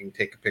there, if they can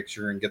take a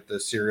picture and get the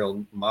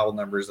serial model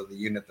numbers of the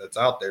unit that's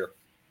out there,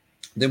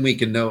 then we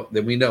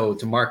know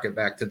to market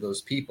back to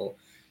those people,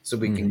 so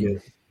we can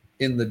get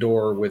in the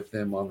door with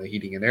them on the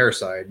heating and air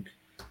side.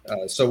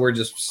 So we're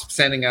just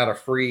sending out a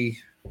free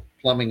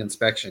plumbing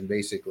inspection,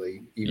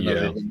 basically, even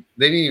though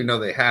they didn't even know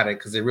they had it,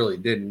 because they really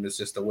didn't. It's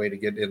just a way to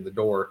get in the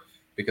door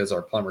because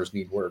our plumbers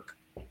need work.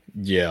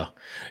 Yeah.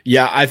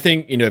 I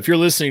think, you know, if you're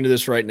listening to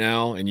this right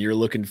now and you're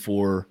looking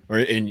for,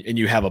 and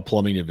you have a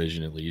plumbing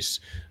division at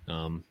least,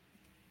 and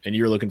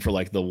you're looking for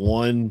like the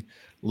one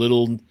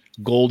little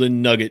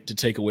golden nugget to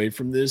take away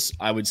from this,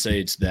 I would say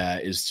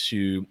is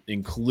to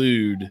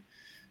include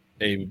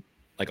a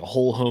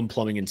whole home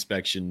plumbing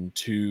inspection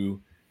to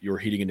your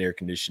heating and air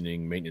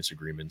conditioning maintenance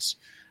agreements.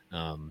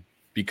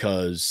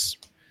 Because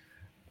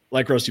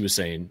like Rusty was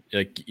saying,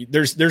 like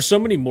there's so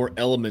many more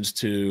elements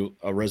to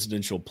a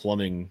residential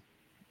plumbing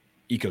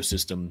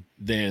ecosystem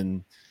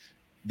than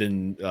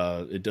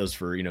it does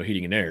for, you know,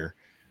 heating and air,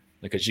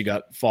 because you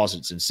got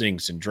faucets and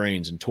sinks and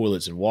drains and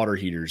toilets and water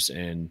heaters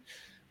and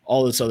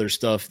all this other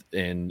stuff.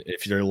 And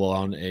if you're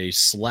on a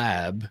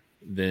slab,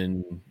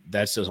 then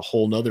that's a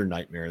whole nother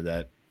nightmare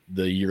that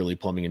the yearly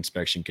plumbing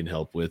inspection can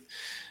help with.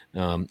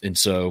 And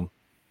so,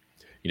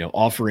 you know,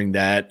 offering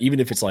that, even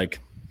if it's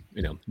like,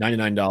 you know,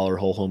 $99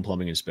 whole home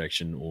plumbing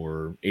inspection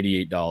or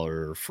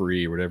 $88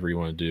 free or whatever you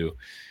want to do,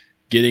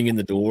 getting in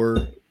the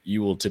door,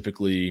 you will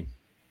typically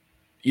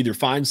either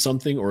find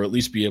something or at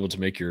least be able to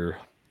make your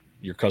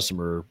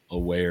customer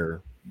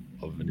aware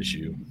of an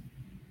issue.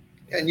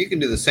 And you can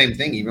do the same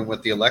thing even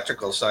with the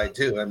electrical side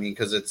too. I mean,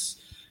 because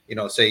it's, you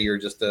know, say you're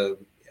just a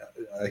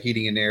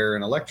heating and air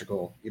and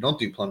electrical. You don't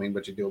do plumbing,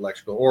 but you do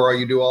electrical, or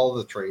you do all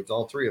the trades,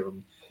 all three of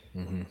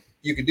them.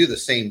 You can do the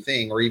same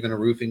thing, or even a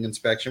roofing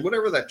inspection,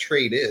 whatever that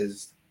trade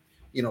is.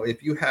 You know,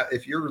 if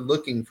you're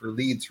looking for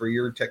leads for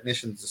your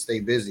technicians to stay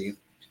busy,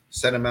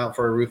 send them out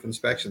for a roof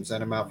inspection,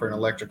 send them out for an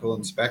electrical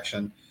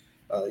inspection.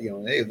 You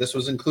know, hey, this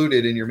was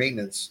included in your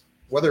maintenance,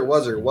 whether it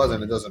was or it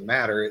wasn't, it doesn't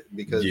matter,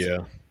 because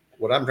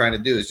what I'm trying to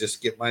do is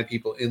just get my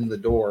people in the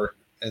door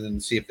and then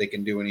see if they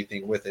can do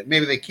anything with it.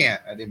 Maybe they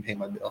can't. I didn't pay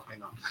my bill.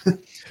 Hang on.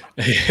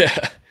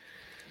 Yeah.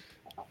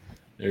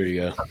 There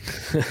you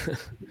go.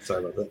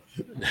 Sorry about that.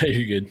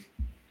 You're good.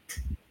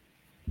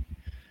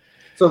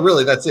 So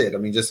really, that's it. I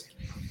mean, just,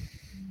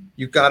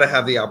 you've got to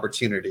have the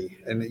opportunity,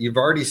 and you've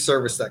already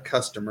serviced that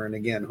customer. And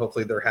again,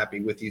 hopefully they're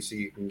happy with you, so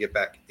you can get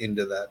back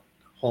into that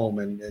home,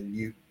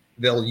 and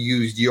they'll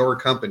use your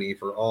company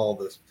for all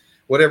this,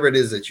 whatever it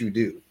is that you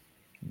do.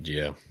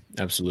 Yeah,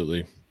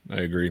 absolutely.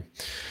 I agree.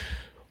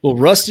 Well,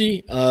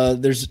 Rusty,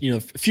 there's a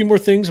few more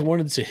things I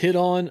wanted to hit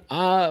on.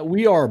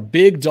 We are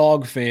big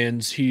dog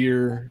fans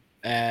here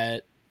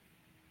at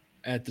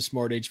the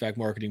Smart HVAC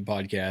Marketing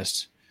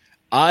Podcast.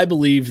 I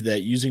believe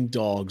that using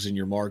dogs in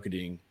your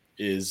marketing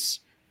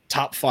is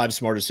top 5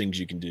 smartest things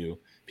you can do.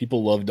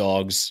 People love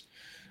dogs.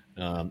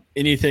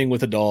 Anything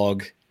with a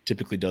dog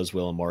typically does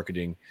well in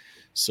marketing.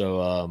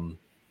 So,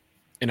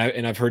 and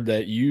I've heard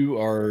that you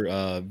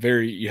are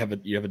you have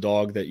a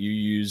dog that you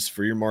use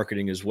for your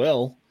marketing as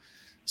well.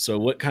 So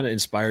what kind of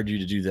inspired you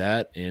to do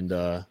that? And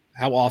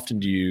how often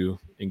do you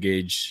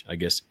engage, I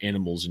guess,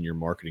 animals in your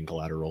marketing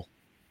collateral?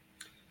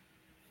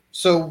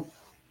 So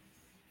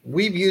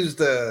we've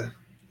used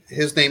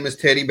his name is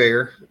Teddy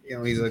Bear.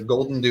 He's a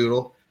golden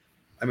doodle.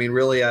 I mean,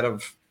 really, out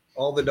of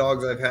all the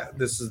dogs I've had,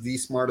 this is the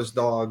smartest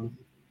dog.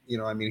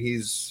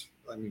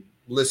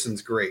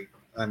 Listens great.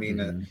 I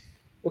mean,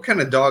 what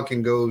kind of dog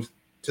can go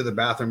to the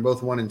bathroom,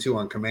 both 1 and 2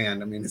 on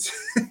command? I mean, it's,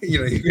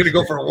 you're going to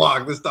go for a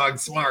walk. This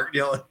dog's smart.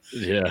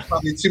 Yeah.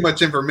 Probably too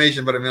much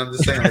information, but I mean, I'm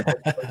just saying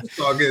this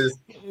dog is.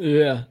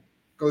 Yeah.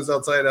 Goes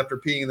outside after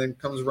peeing and then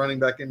comes running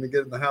back in to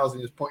get in the house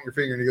and just point your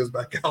finger and he goes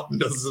back out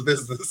and does his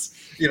business,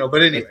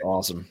 but anyway. That's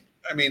awesome.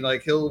 I mean,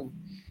 like you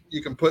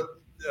can put,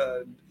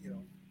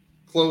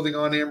 clothing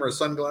on him or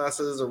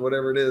sunglasses or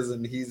whatever it is.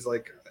 And he's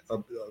like a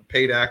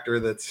paid actor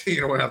that's, you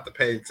don't have to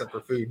pay except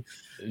for food.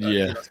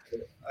 Yeah.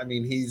 I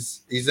mean,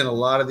 he's in a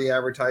lot of the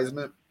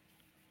advertisement.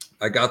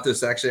 I got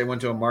this, actually, I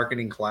went to a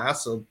marketing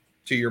class. So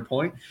to your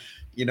point,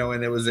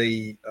 and it was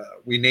we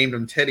named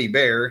him Teddy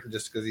Bear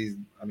just because he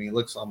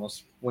looks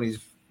almost, when he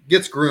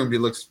gets groomed, he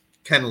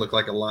kind of look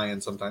like a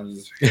lion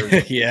sometimes.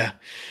 Yeah.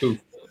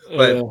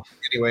 But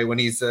anyway, when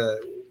he's a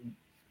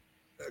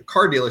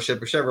car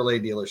dealership, a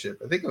Chevrolet dealership,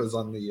 I think it was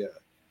on the,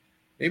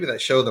 maybe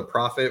that show, The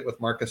Prophet with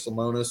Marcus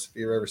Lemonis, if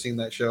you've ever seen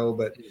that show.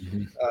 But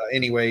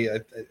anyway,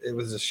 it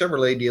was a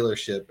Chevrolet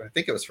dealership. I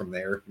think it was from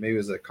there. Maybe it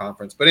was a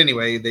conference. But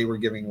anyway, they were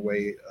giving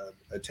away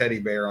a teddy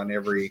bear on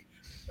every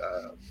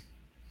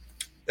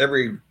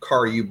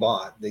car you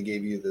bought. They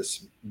gave you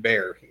this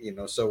bear,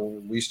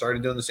 so we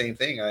started doing the same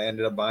thing. I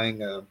ended up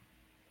buying a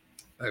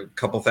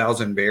couple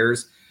thousand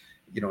bears,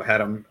 had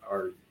them,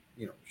 our,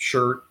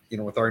 shirt,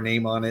 with our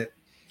name on it,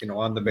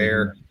 on the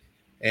bear.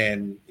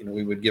 And,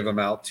 we would give them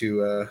out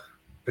to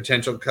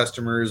potential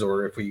customers,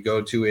 or if we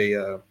go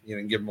to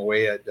give them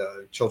away at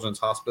children's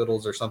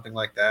hospitals or something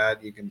like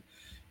that. You can,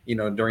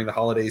 during the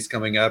holidays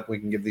coming up, we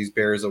can give these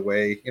bears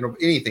away,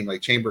 anything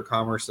like Chamber of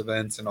Commerce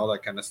events and all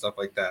that kind of stuff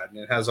like that. And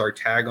it has our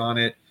tag on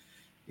it,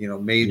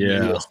 made in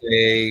the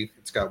USA.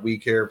 It's got We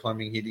Care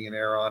Plumbing, Heating and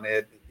Air on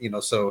it,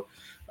 so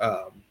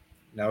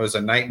now it was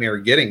a nightmare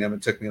getting them.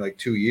 It took me like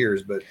 2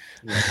 years, but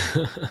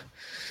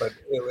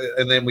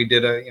and then we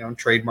did a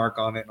trademark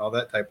on it and all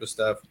that type of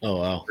stuff.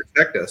 Oh wow! To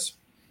protect us,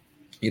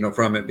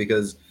 from it,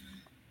 because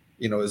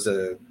as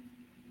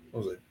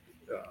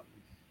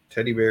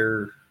teddy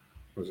bear,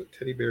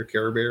 Teddy Bear,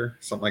 Care Bear,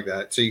 something like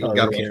that. So you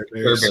got Care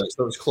Bear. So it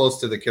was close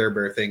to the Care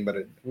Bear thing,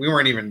 but we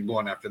weren't even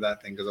going after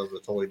that thing because it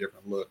was a totally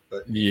different look.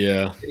 But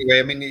yeah, anyway,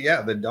 I mean,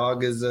 the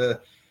dog is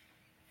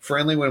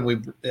friendly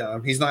when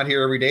he's not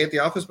here every day at the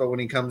office, but when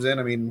he comes in,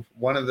 I mean,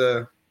 one of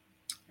the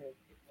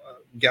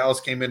gals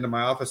came into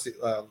my office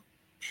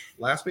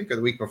last week or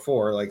the week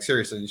before, like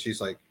seriously, and she's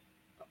like,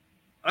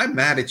 "I'm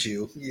mad at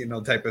you,"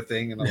 type of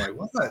thing. And I'm like,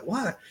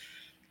 "What?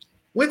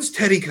 When's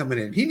Teddy coming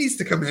in? He needs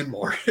to come in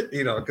more,"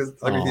 because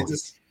I mean,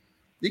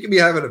 you can be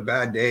having a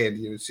bad day and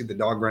you see the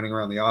dog running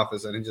around the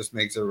office and it just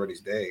makes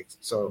everybody's day.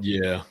 So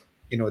yeah,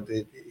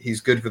 he's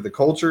good for the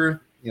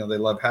culture. They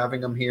love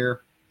having him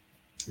here.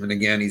 And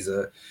again, he's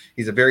a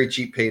very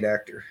cheap paid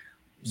actor.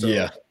 So,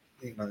 yeah,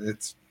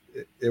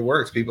 it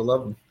works. People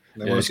love him.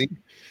 They want to see him.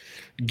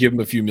 Give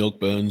him a few milk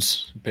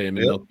bones, pay him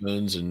in milk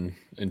bones and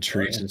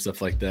treats and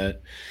stuff like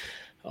that.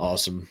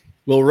 Awesome.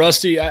 Well,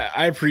 Rusty,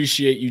 I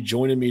appreciate you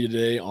joining me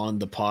today on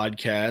the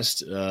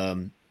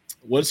podcast.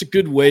 What's a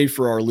good way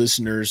for our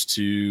listeners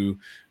to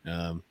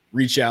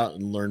reach out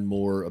and learn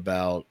more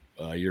about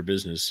your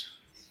business?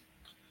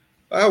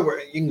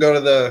 You can go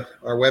to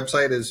our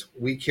website is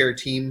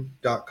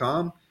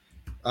wecareteam.com.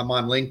 I'm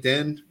on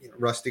LinkedIn,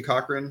 Rusty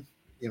Cochran,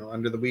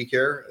 under the We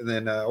Care, and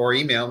then or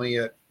email me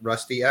at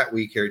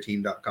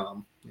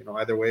rusty@wecareteam.com.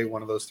 Either way,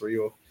 one of those three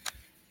will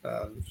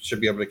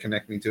should be able to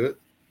connect me to it.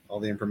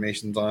 All the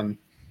information's on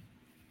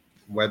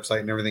website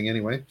and everything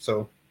anyway.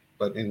 So,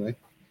 but anyway.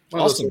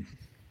 Awesome.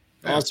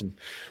 Awesome.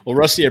 Well,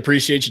 Rusty, I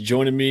appreciate you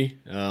joining me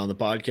on the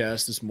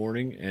podcast this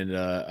morning, and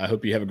I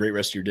hope you have a great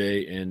rest of your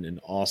day and an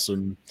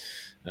awesome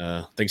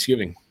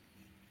Thanksgiving.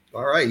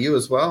 All right. You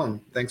as well.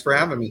 And thanks for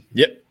having me.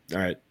 Yep. All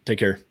right. Take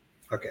care.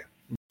 Okay.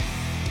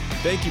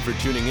 Thank you for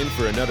tuning in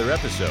for another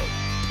episode.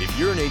 If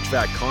you're an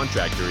HVAC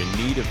contractor in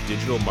need of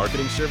digital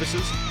marketing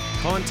services,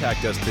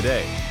 contact us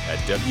today at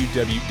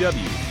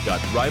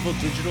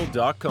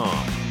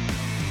www.rivaldigital.com.